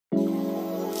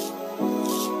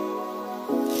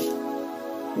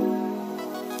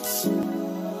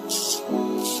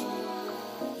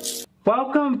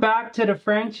Welcome back to the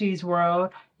Frenchie's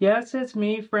world. Yes, it's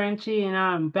me, Frenchie, and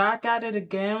I'm back at it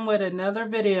again with another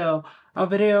video. A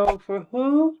video for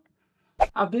who?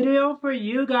 A video for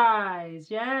you guys.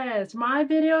 Yes, my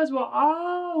videos will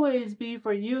always be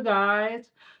for you guys.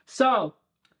 So,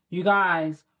 you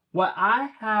guys, what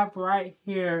I have right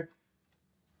here.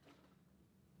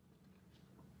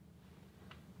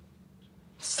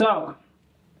 So,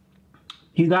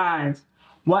 you guys,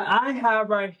 what I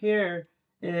have right here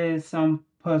is some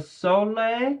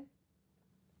pozole.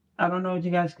 I don't know if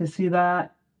you guys can see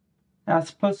that.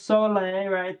 That's pozole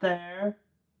right there.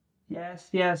 Yes,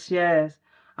 yes, yes.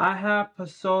 I have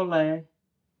pozole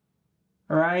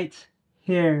right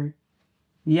here.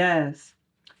 Yes.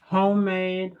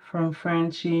 Homemade from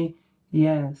Frenchie.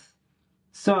 Yes.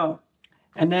 So,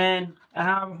 and then I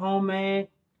have homemade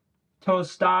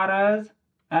tostadas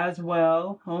as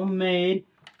well. Homemade.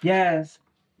 Yes.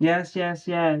 Yes, yes,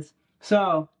 yes.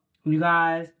 So, you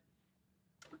guys,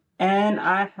 and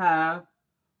I have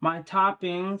my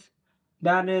toppings.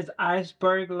 That is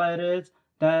iceberg lettuce.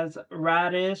 That's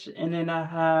radish. And then I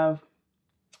have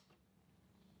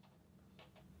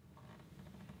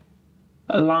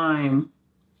a lime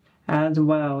as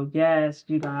well. Yes,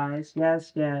 you guys.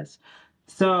 Yes, yes.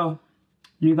 So,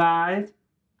 you guys,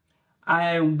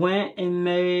 I went and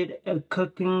made a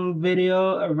cooking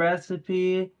video, a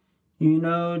recipe,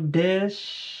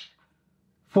 dish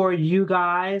for you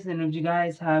guys. And if you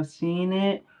guys have seen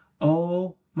it,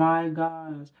 oh my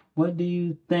gosh, what do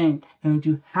you think? And if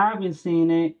you haven't seen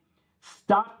it,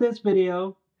 stop this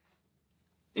video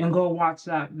and go watch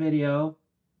that video.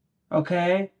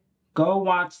 Okay? Go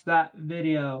watch that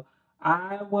video.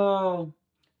 I will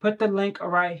put the link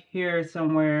right here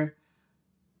somewhere.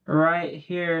 Right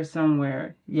here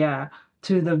somewhere. Yeah,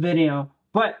 to the video.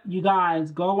 But you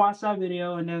guys, go watch that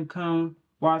video and then come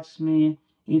watch me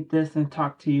eat this and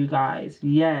talk to you guys.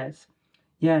 Yes.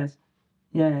 Yes.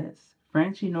 Yes.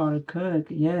 Frenchie know how to cook.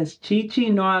 Yes. Chi-Chi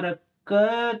know how to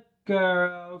cook,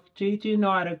 girl. Chi-Chi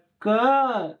know how to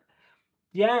cook.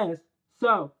 Yes.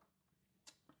 So,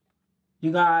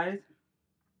 you guys,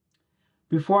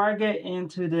 before I get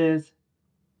into this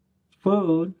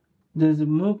food, there's a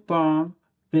mukbang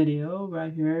video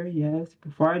right here. Yes.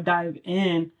 Before I dive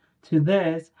in to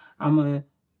this, I'm going to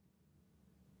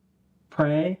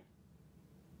pray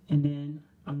and then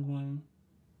I'm going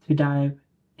to dive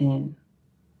in.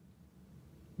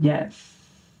 Yes.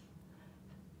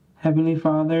 Heavenly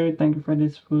Father, thank you for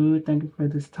this food. Thank you for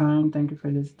this time. Thank you for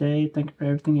this day. Thank you for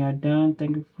everything you have done.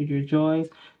 Thank you for your joys.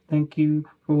 Thank you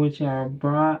for what you have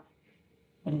brought.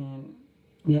 And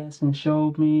yes, and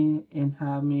showed me and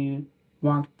have me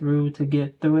walk through to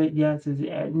get through it. Yes,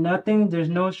 it's nothing. There's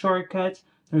no shortcuts.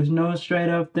 There's no straight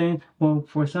up thing. Well,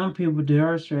 for some people, there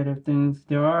are straight up things.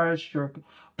 There are shortcuts.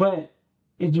 But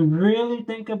if you really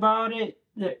think about it,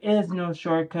 there is no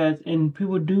shortcuts. And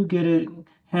people do get it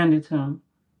handed to them.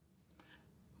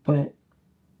 But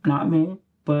not me.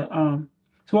 But,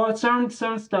 so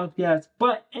some stuff, yes.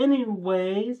 But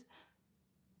anyways,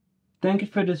 thank you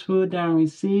for this food that I'm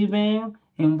receiving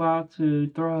and about to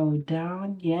throw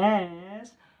down.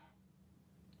 Yes.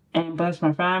 And bless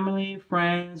my family,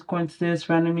 friends, acquaintances,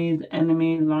 frenemies,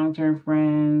 enemies, long-term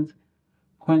friends,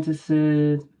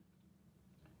 acquaintances,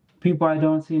 people I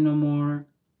don't see no more,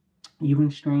 even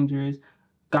strangers.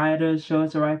 Guide us, show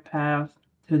us the right path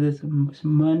to this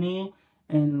money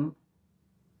and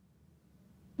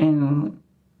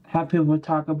have people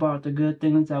talk about the good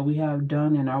things that we have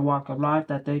done in our walk of life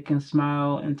that they can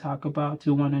smile and talk about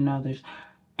to one another.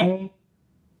 A.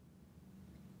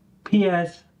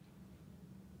 P.S.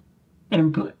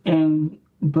 And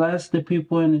bless the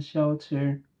people in the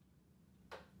shelter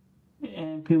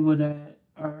and people that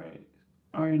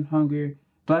are in hunger.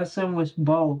 Bless them with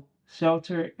both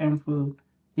shelter and food.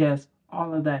 Yes,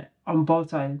 all of that on both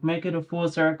sides. Make it a full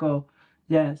circle.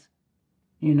 Yes,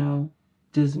 it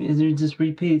just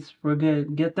repeats for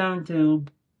good. Get them to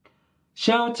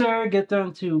shelter, get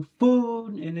them to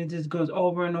food, and it just goes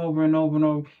over and over and over and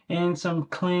over. And some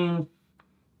clean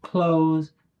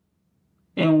clothes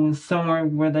and somewhere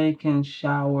where they can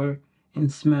shower and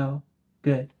smell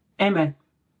good. Amen.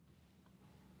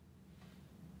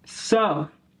 So,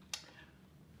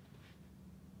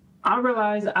 I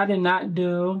realized I did not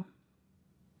do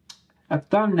a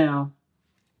thumbnail.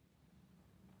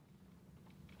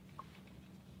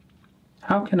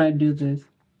 How can I do this?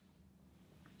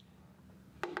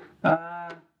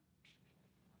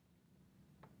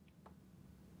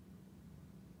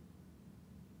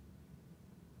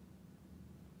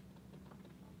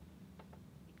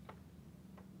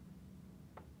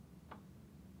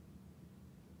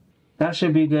 That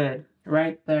should be good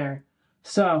right there.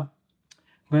 So,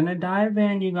 Gonna dive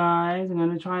in, you guys. I'm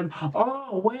gonna try.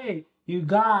 Oh, wait, you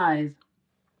guys.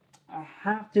 I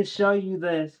have to show you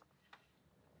this.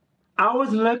 I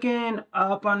was looking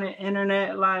up on the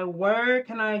internet, like, where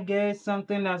can I get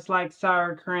something that's like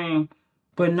sour cream,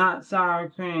 but not sour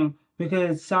cream?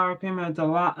 Because sour cream has a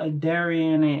lot of dairy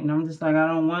in it, and I'm just like, I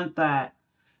don't want that,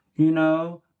 you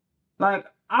know? Like,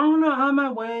 I don't know how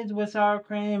my ways with sour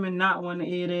cream and not want to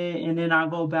eat it, and then I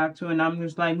go back to it, and I'm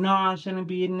just like, no, I shouldn't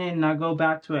be eating it, and I go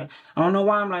back to it. I don't know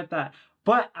why I'm like that.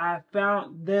 But I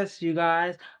found this, you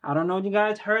guys. I don't know if you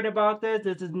guys heard about this.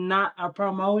 This is not a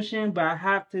promotion, but I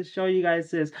have to show you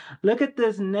guys this. Look at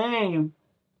this name.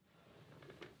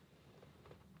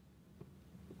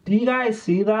 Do you guys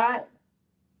see that?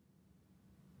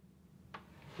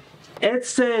 It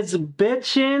says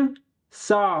bitchin'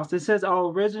 sauce. It says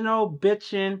original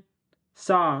bitchin'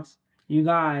 sauce. You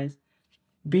guys.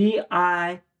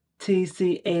 BITCHIN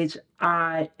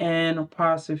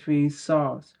apostrophe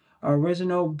sauce.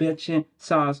 Original bitchin'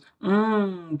 sauce.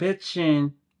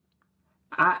 Bitchin'.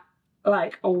 I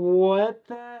like, what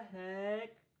the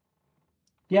heck?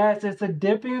 Yes, it's a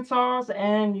dipping sauce,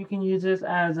 and you can use this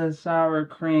as a sour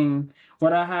cream.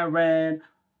 What I have read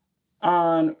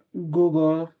on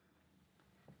Google.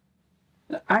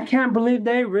 I can't believe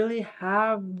they really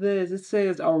have this. It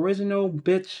says original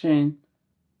bitchin'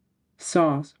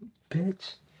 sauce.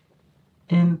 Bitch.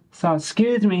 In sauce.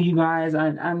 Excuse me, you guys.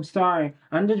 I'm sorry.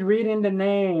 I'm just reading the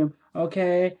name.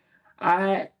 Okay.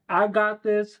 I got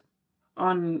this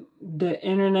on the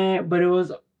internet, but it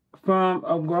was from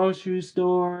a grocery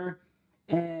store,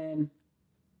 and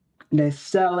they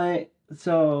sell it.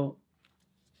 So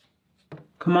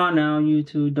come on now,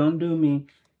 YouTube. Don't do me.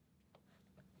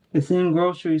 It's in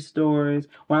grocery stores.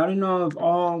 Well, I don't know if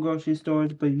all grocery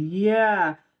stores, but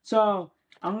yeah. So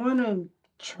I'm gonna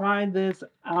try this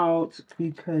out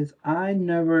because I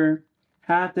never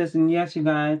had this. And yes, you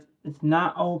guys, it's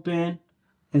not open.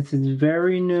 This is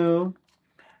very new.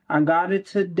 I got it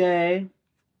today,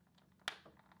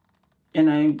 and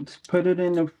I put it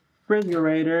in the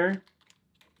refrigerator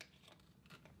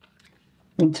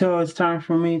until it's time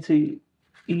for me to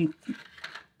eat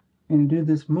and do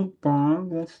this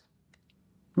mukbang.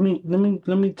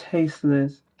 Let me taste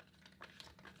this.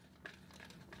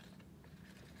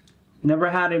 Never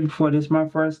had it before. This is my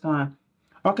first time.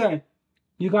 Okay,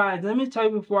 you guys, let me tell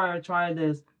you before I try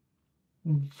this.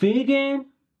 Vegan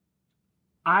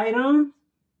items,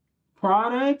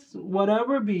 products,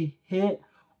 whatever be hit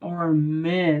or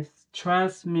miss.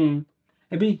 Trust me.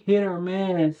 It be hit or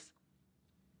miss.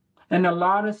 And a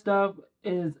lot of stuff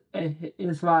is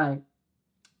like,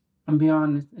 I'm be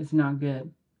honest, it's not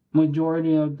good.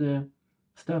 Majority of the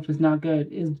stuff is not good.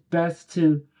 It's best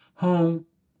to home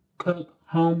cook,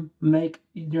 home make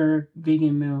your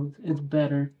vegan meals. It's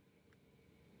better.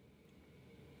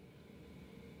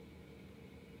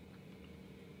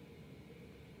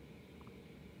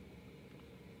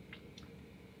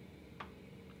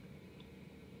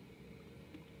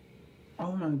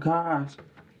 Oh my gosh.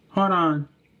 Hold on.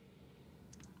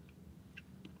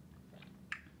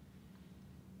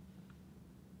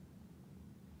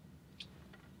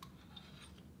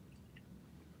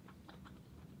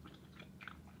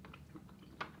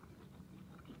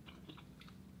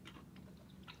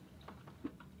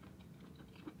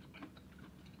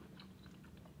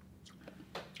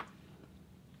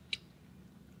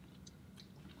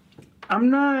 I'm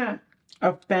not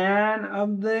a fan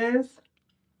of this.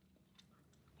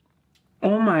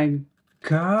 Oh my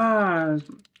gosh.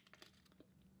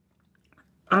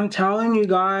 I'm telling you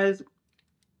guys,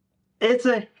 it's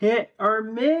a hit or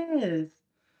miss.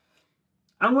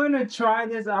 I'm going to try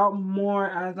this out more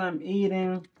as I'm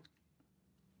eating.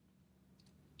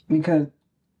 Because,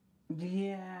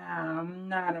 yeah, I'm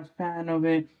not a fan of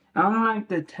it. I don't like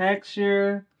the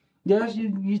texture. Yes,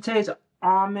 you taste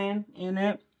almond in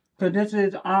it. Because this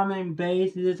is almond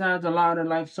based. This has a lot of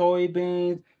like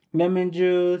soybeans, lemon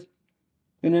juice.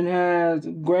 And it has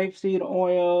grapeseed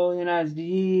oil. It has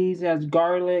yeast. It has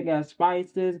garlic. It has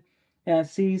spices. It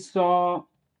has sea salt.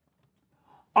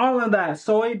 All of that.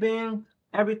 Soybeans.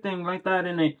 Everything like that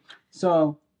in it.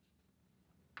 So,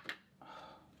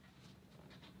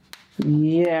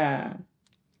 yeah.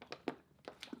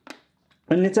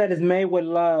 And it said it's made with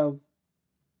love.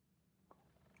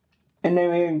 And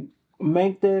they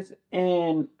make this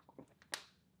in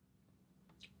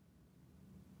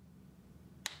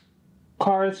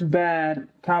Carlsbad,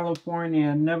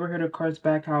 California. Never heard of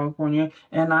Carlsbad, California.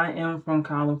 And I am from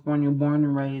California, born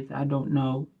and raised. I don't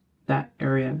know that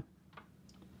area.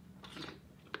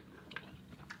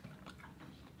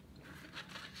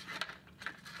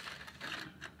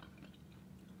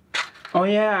 Oh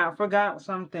yeah, I forgot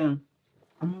something.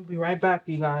 I'm gonna be right back,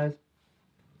 you guys.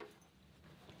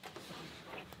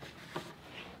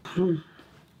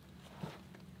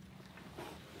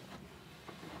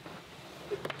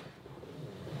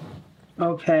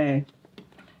 Okay.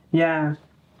 Yeah,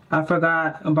 I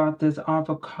forgot about this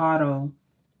avocado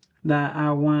that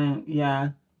I want. Yeah.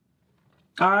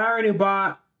 I already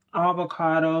bought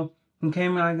avocado. It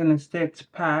came like in a six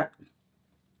pack.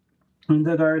 And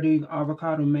there's already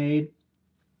avocado made.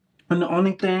 And the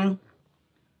only thing,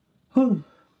 whew,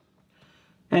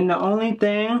 and the only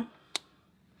thing, I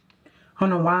don't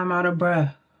know why I'm out of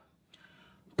breath.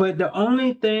 But the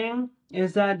only thing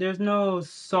is that there's no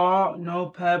salt, no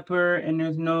pepper, and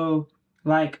there's no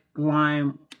like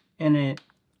lime in it.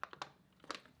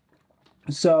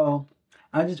 So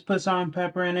I just put some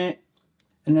pepper in it,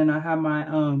 and then I have my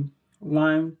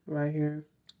lime right here.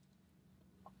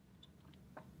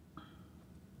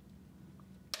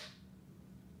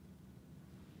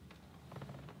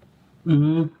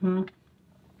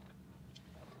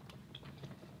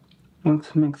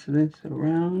 Let's mix this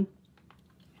around.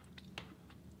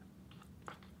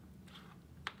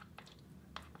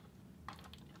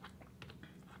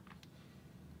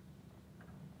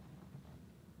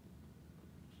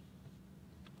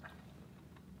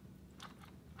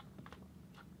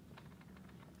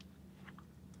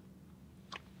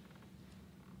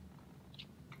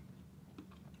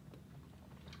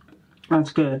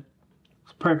 That's good.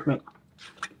 It's perfect.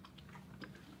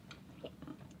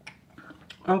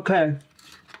 Okay.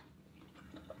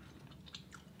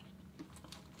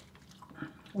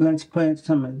 Let's put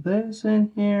some of this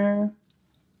in here.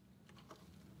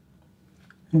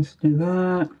 Let's do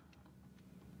that.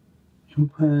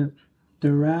 And put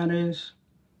the radish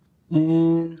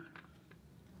in.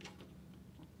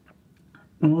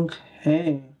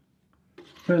 Okay.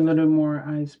 Put a little more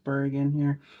iceberg in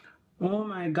here. Oh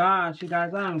my gosh, you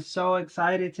guys, I'm so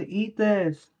excited to eat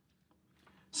this.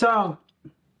 So,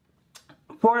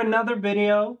 for another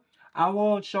video, I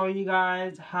will show you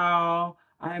guys how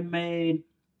I made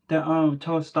the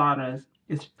tostadas.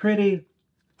 It's pretty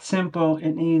simple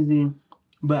and easy,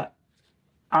 but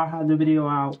I'll have the video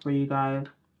out for you guys.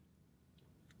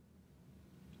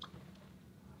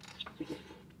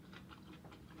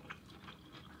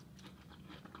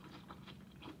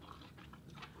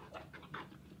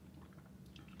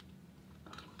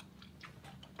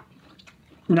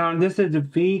 Now, this is a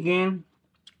vegan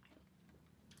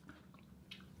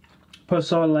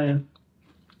pozole.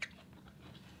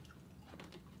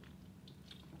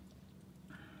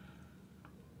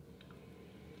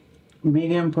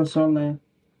 Vegan pozole.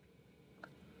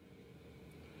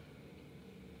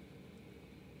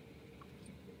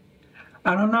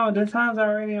 I don't know, this has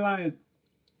already like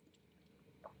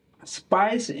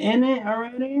spice in it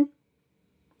already.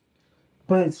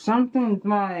 But something's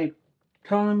like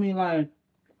telling me like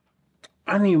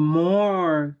I need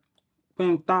more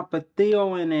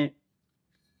tapatio in it.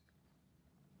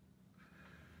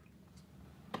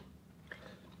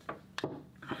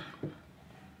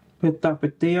 With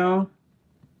tapatio.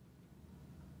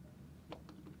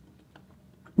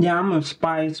 Yeah, I'm a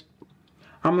spice.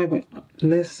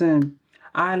 Listen,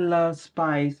 I love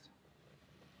spice.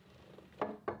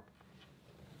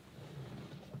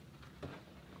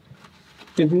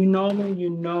 If you know me,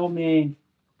 you know me.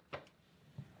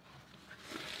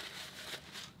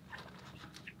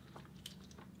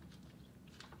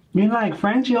 You like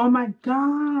Frenchie? Oh my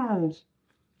gosh.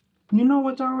 You know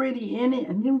what's already in it?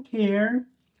 I didn't care.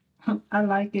 I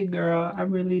like it, girl. I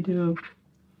really do.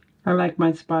 I like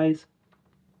my spice.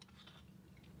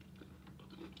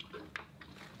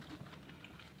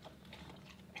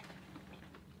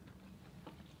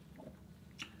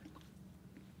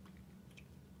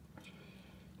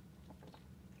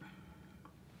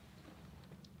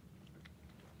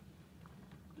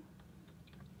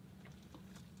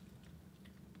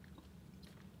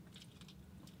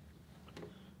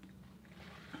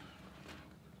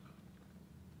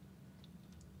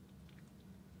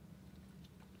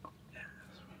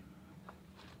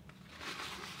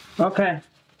 Okay.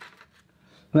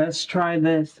 Let's try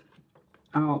this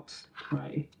out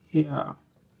right here.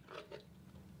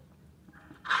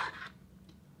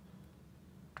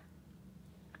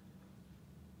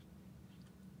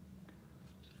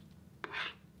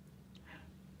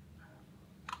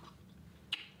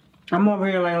 I'm over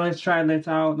here like, let's try this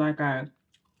out. Like I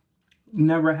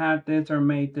never had this or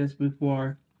made this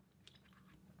before.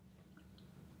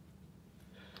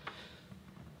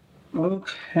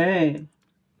 Okay.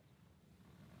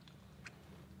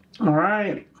 All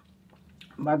right.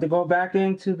 I'm about to go back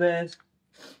into this.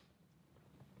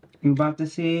 You're about to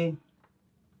see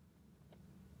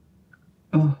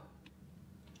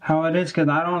how it is, because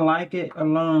I don't like it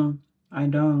alone. I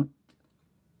don't.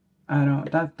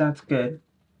 That's good.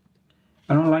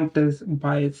 I don't like this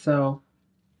by itself.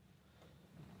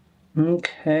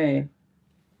 Okay.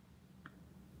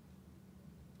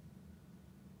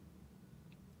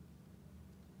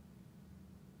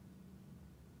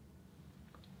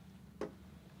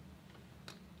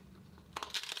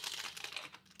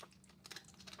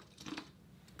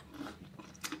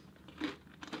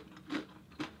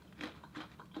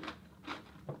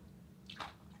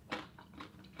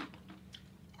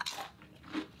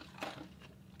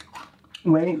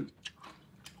 Wait.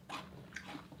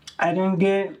 I didn't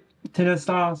get to the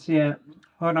sauce yet.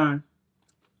 Hold on.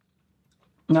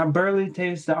 I barely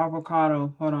taste the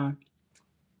avocado. Hold on.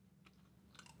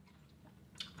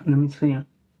 Let me see.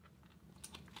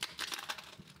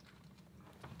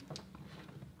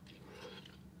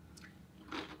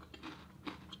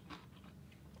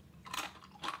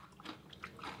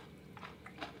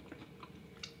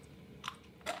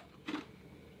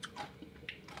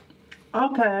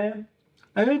 Okay.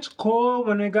 It's cool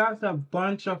when it got a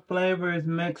bunch of flavors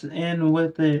mixed in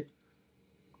with it.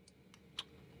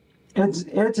 It's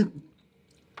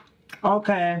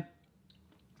okay.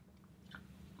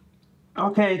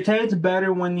 Okay, it tastes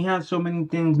better when you have so many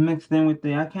things mixed in with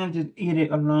it. I can't just eat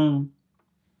it alone.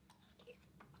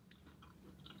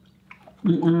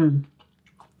 Mm-mm.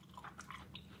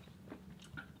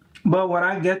 But would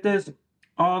I get this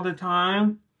all the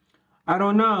time? I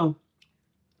don't know.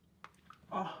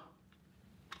 Oh,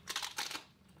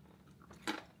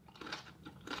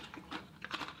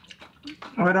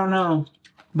 I don't know.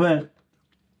 But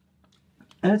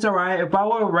it's alright. If I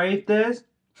were to rate this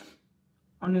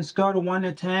on a scale of 1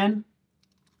 to 10,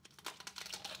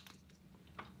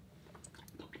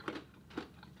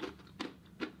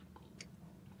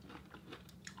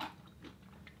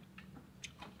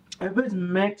 if it's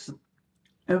mixed,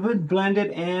 if it's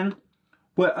blended in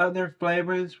with other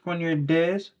flavors from your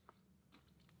dish,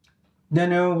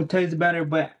 then it would taste better.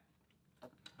 But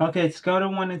okay, scale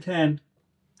of 1 to 10.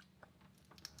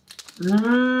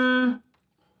 Mm,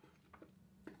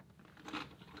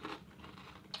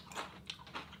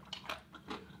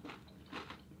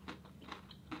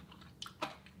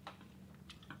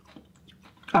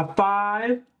 a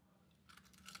 5.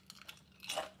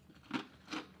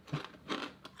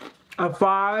 A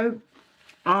 5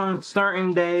 on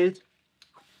certain days.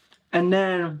 And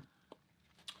then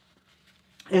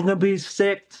it could be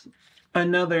 6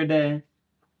 another day.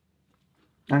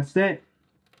 That's it.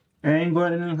 It ain't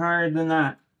going any higher than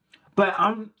that. But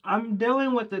I'm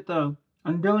dealing with it though.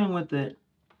 I'm dealing with it.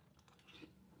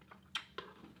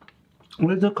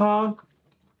 What's it called?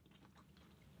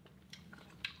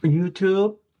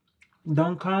 YouTube.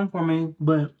 Don't come for me,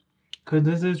 but cause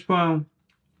this is from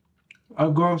a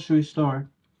grocery store.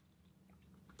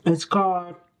 It's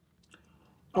called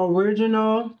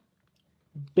Original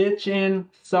Bitchin'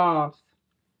 Sauce.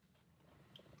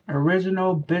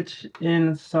 Original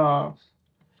Bitchin' Sauce.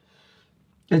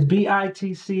 It's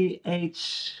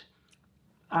BITCHIN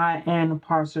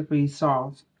apostrophe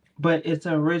sauce, but it's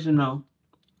original.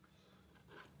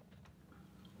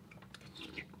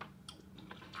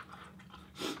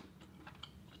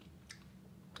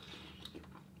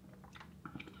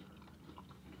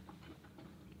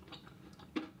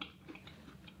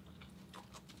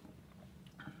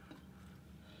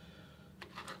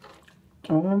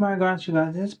 Oh my gosh, you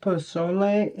guys, this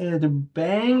pozole is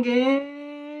banging.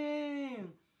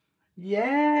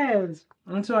 Yes,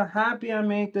 I'm so happy I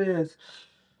made this.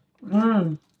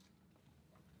 You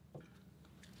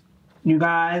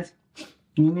guys,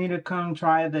 you need to come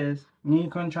try this. You need to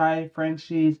come try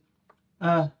Frenchie's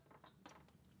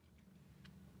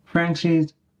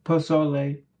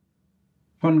pozole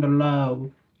from the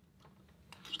love.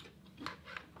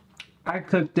 I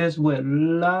cooked this with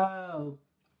love.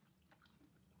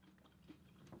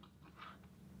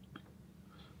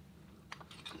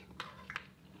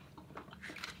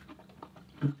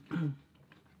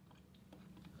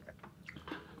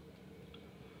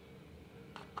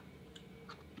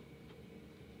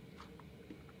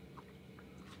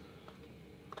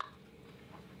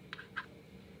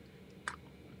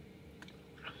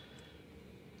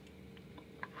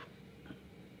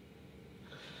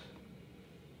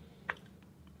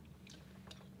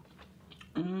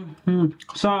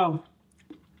 So,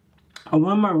 I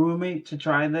want my roommate to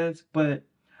try this, but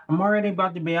I'm already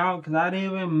about to be out because I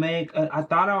didn't even make, I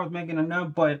thought I was making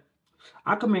enough, but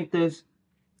I could make this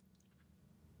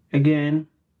again.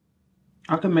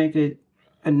 I could make it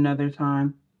another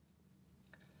time.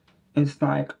 It's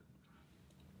like,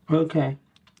 okay.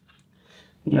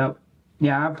 Yep.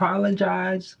 Yeah, I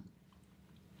apologize.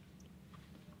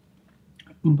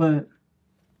 But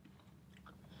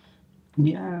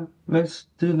yeah, let's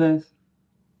do this.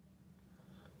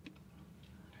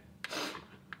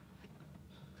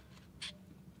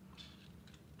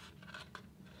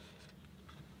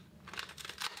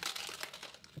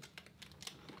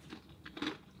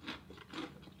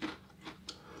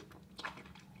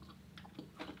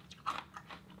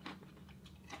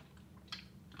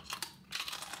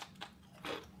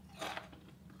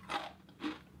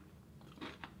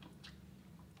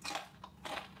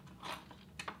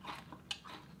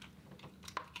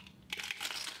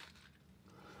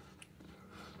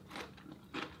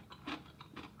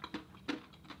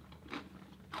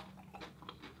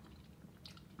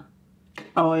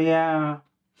 Oh yeah,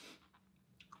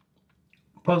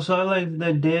 pozole is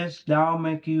the dish that'll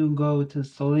make you go to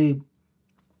sleep.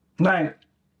 Like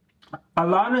a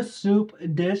lot of soup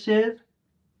dishes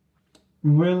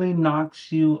really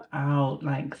knocks you out.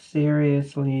 Like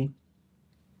seriously.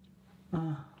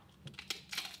 Uh,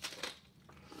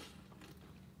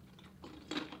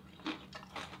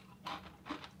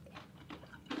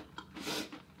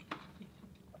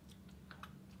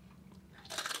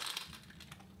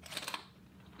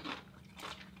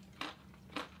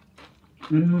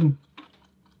 mm.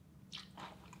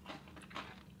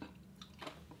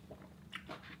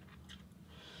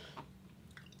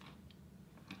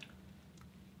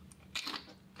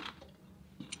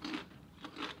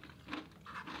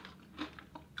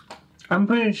 I'm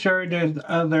pretty sure there's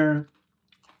other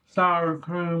sour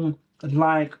cream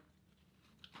like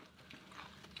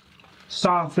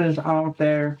sauces out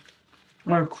there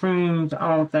or creams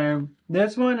out there.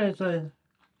 This one is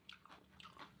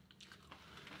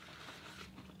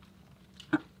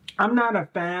I'm not a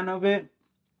fan of it.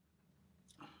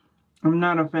 I'm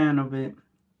not a fan of it.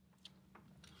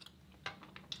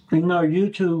 You know,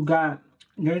 YouTube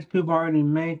there's people already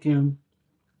making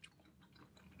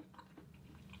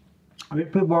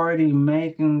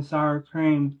sour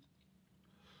cream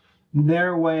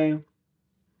their way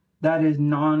that is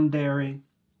non-dairy.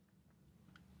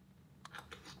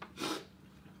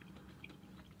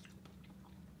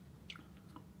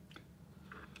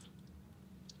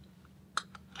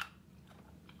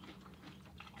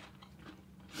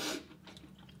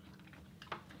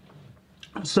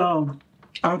 So,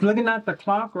 I was looking at the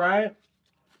clock, right?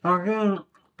 I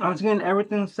was getting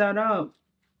everything set up.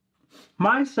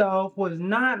 Myself was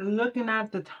not looking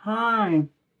at the time.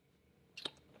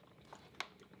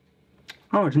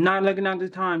 I was not looking at the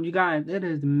time. You guys, it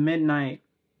is midnight.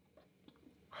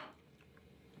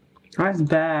 That's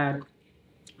bad.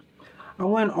 I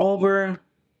went over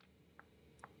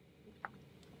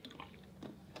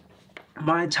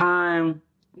my time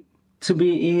to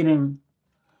be eating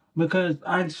because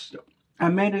I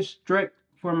made it strict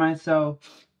for myself.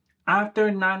 After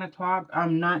 9 o'clock,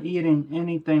 I'm not eating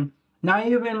anything. Not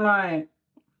even like,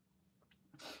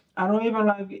 I don't even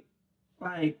like,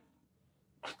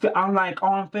 I'm like, oh,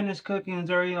 I'm finished cooking. It's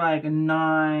already like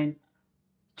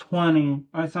 9:20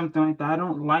 or something like that. I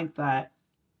don't like that.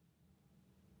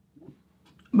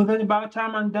 Because by the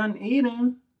time I'm done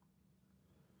eating,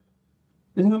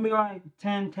 it's gonna be like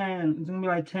 10:10. It's gonna be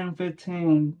like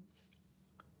 10:15,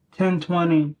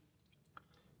 10:20.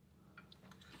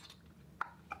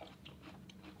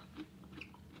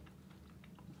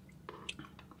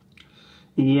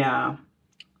 Yeah.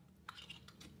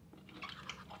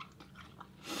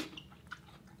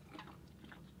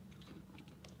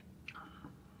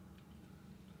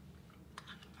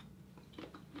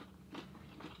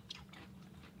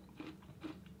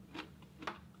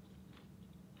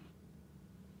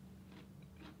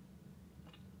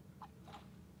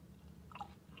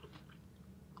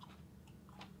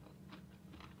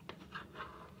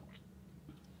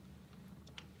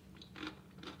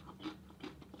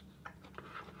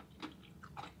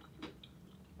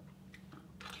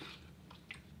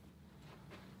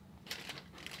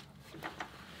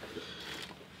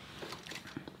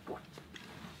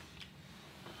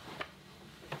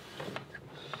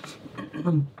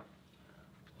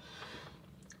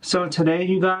 So today,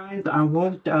 you guys, I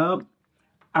woke up.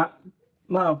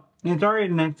 Well, it's already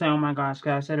the next day. Oh my gosh,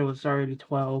 guys, I said it was already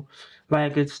 12.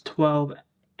 Like it's 12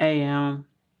 a.m.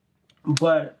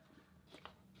 But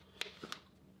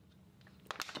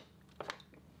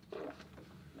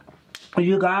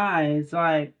you guys,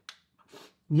 like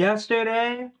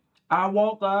yesterday, I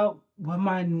woke up with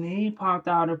my knee popped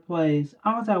out of place.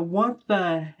 I was like, what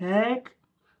the heck?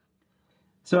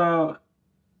 So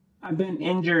I've been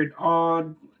injured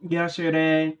all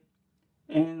yesterday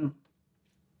and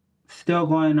still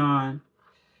going on.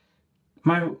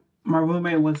 My my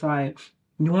roommate was like,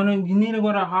 you need to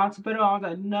go to the hospital? I was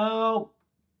like, no,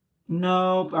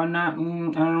 Nope, I'm not. I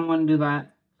don't want to do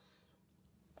that.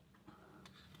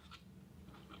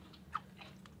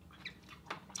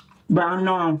 But I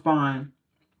know I'm fine.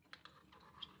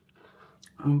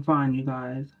 I'm fine, you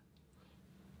guys.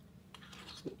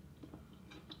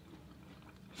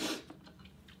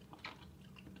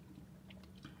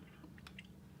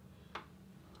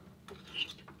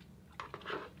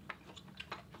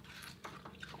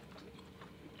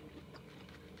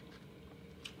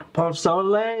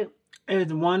 Pozole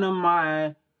is one of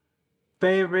my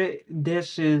favorite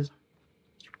dishes.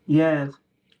 Yes,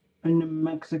 in the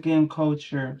Mexican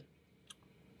culture.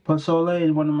 Pozole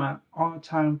is one of my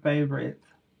all-time favorites.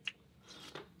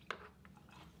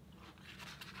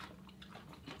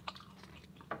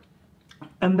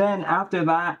 And then after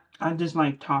that, I just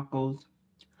like tacos.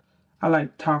 I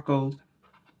like tacos.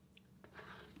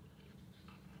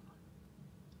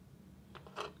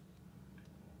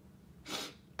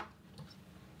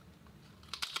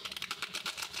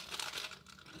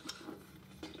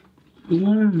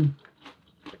 Mmm.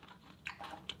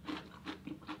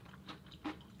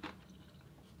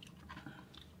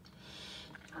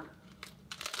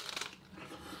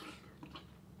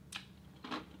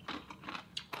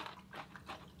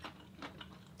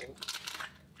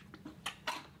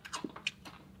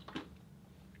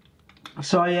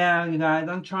 So yeah, you guys,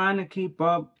 I'm trying to keep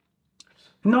up.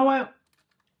 You know what?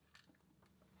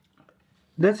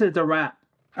 This is a wrap.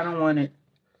 I don't want it.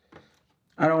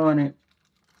 I don't want it.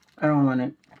 I don't want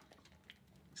it.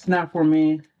 It's not for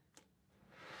me.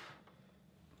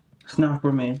 It's not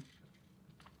for me.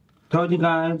 Told you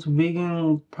guys,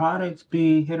 vegan products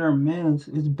be hit or miss.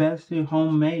 It's best to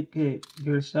homemade it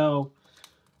yourself.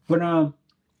 But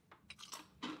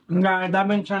guys, I've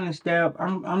been trying to stay up.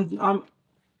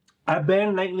 I've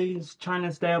been lately trying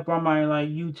to stay up on my like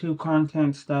YouTube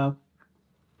content stuff.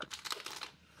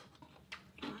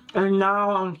 And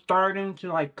now I'm starting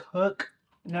to like cook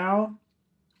now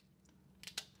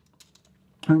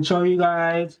and show you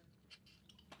guys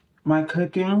my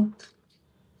cooking.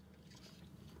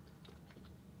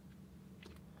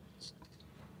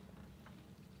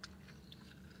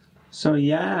 So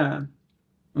yeah,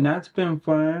 that's been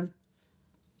fun.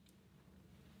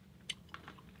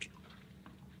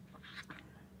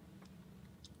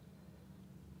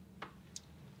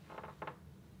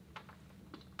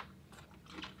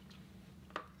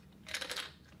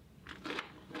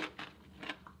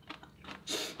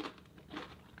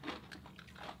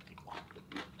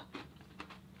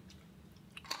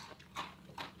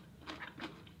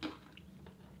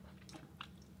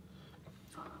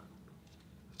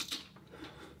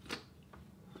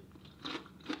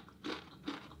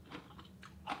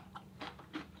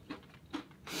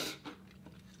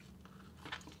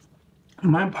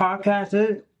 My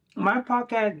podcast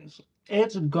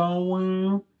it's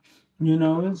going,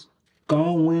 it's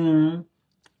going,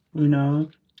 you know.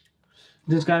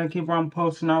 Just gotta keep on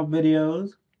posting out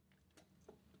videos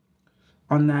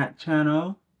on that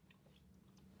channel.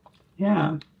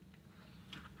 Yeah.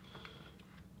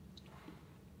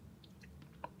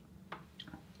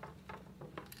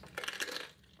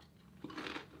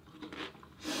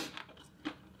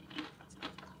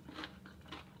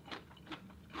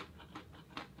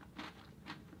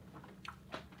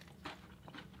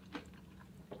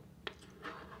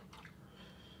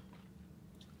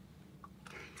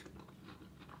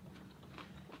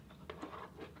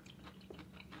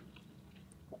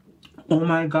 Oh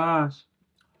my gosh.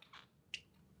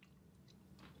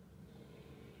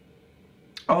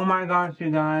 Oh my gosh,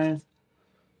 you guys.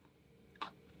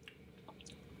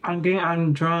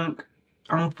 I'm drunk.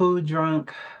 I'm food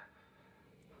drunk.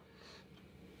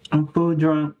 I'm food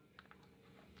drunk.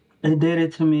 It did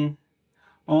it to me.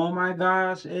 Oh my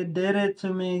gosh, it did it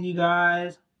to me, you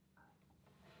guys.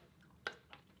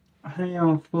 I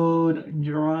am food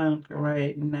drunk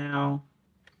right now.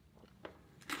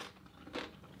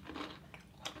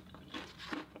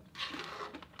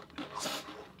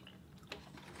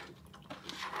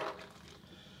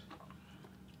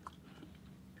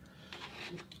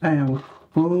 I am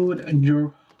food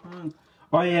drunk.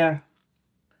 Oh yeah.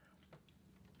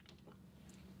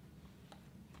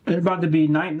 It's about to be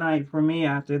night for me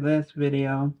after this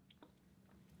video.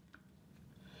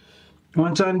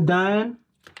 Once I'm done.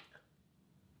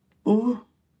 Ooh.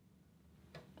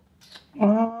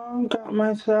 Oh, got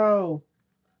myself.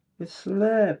 It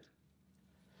slipped.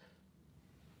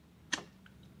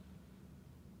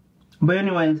 But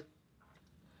anyways,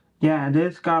 yeah,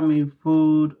 this got me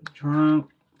food, drunk,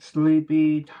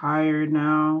 sleepy, tired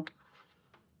now.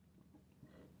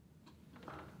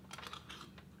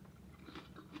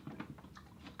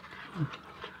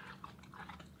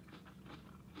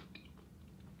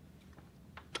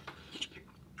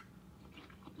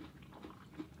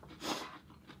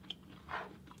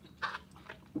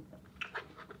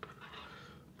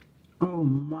 Oh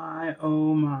my,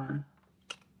 oh my.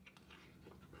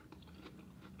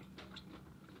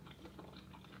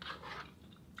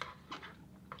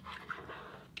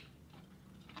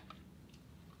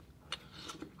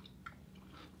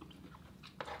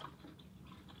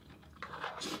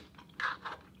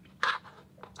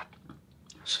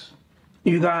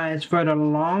 You guys, for the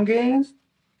longest,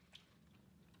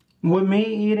 with me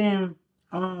eating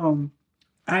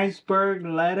iceberg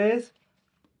lettuce,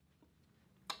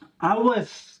 I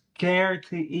was scared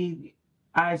to eat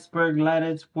iceberg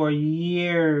lettuce for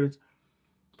years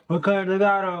because I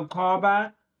got a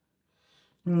callback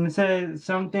and it said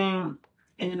something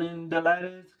in the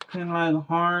lettuce can like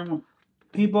harm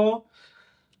people.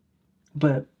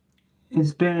 But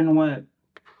it's been what,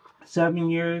 7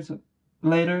 years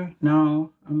later? Now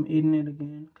I'm eating it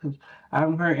again because I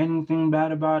haven't heard anything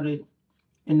bad about it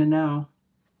in the now.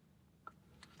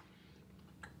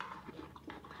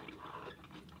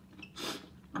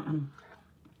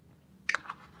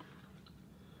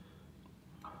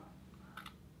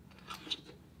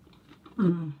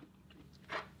 Mm.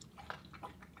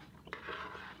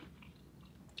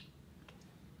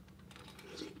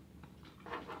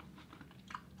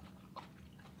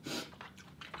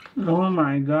 Oh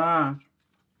my gosh.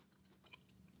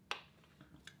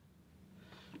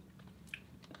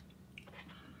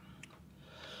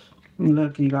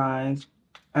 Look, you guys,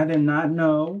 I did not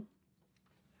know.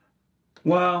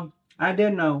 Well, I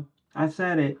did know. I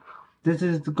said it. This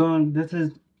is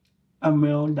a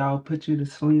meal that will put you to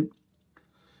sleep.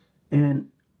 And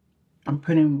I'm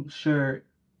pretty sure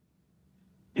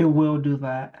it will do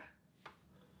that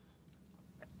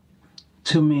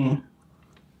to me.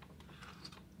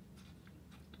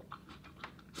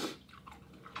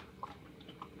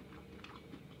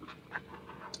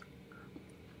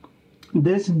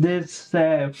 This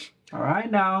said, all right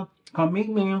now, come meet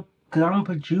me, because I'm going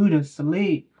to put you to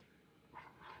sleep.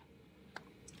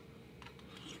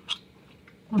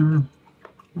 Mm.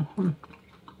 Mm-mm.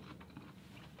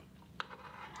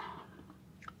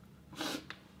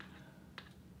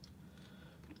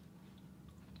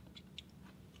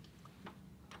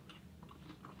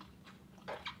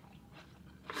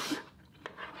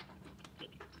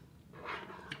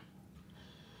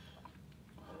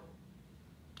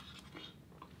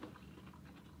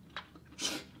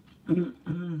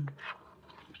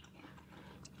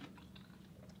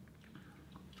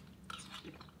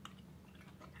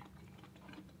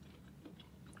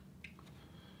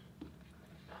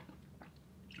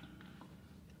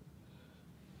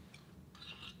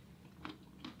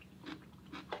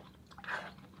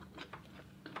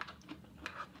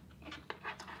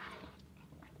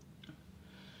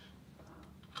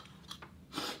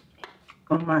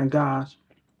 Oh my gosh.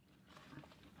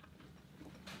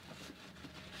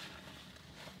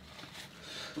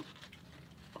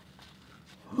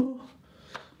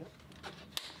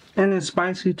 And it's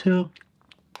spicy too.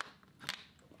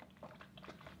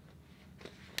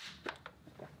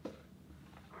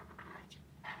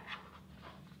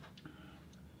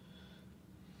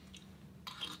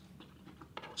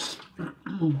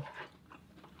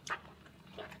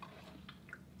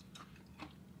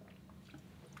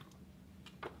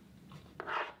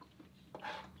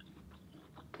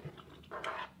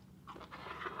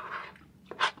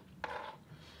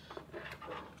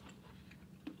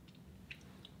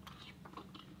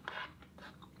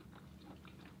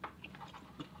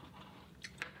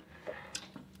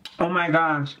 Oh my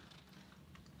gosh.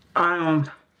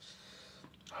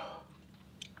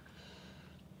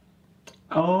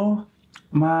 Oh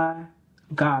my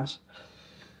gosh.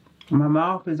 My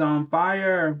mouth is on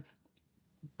fire,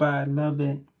 but I love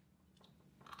it.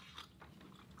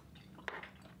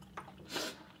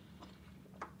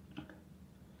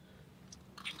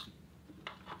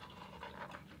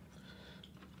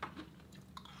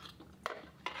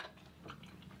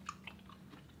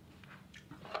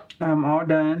 I'm all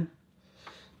done.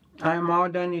 I am all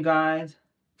done, you guys.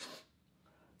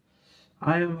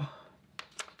 I am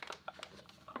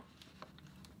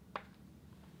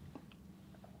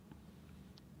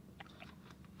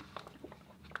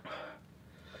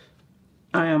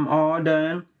all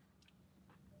done.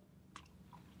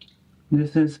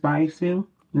 This is spicy.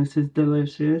 This is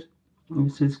delicious.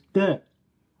 This is good.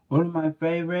 One of my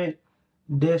favorite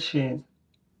dishes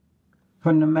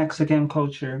from the Mexican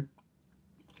culture.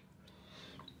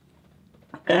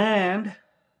 And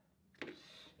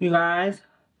you guys,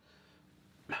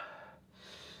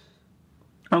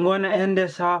 I'm going to end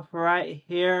this off right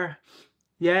here.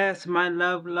 Yes, my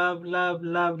loved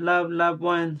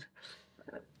ones.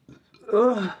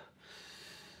 Ugh.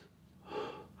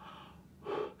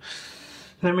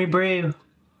 Let me breathe.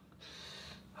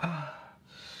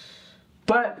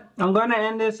 But I'm going to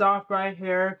end this off right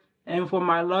here. And for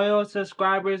my loyal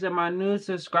subscribers and my new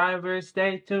subscribers,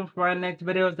 stay tuned for our next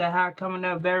videos that have coming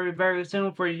up very, very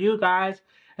soon for you guys.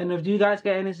 And if you guys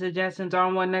get any suggestions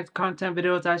on what next content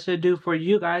videos I should do for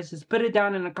you guys, just put it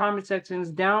down in the comment sections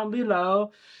down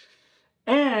below.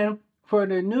 And for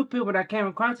the new people that came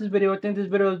across this video, I think this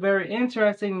video is very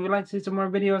interesting. If you'd like to see some more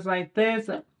videos like this,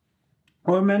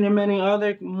 or many any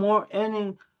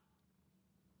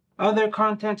other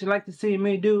content you'd like to see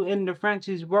me do in the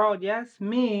Frenchie's world, yes,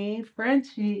 me,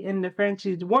 Frenchie, in the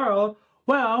Frenchie's world,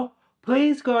 well,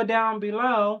 please go down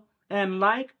below and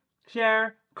like,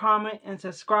 share, comment, and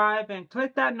subscribe, and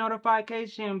click that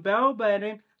notification bell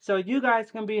button so you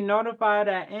guys can be notified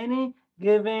at any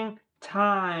given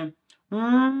time.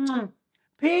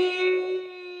 Peace!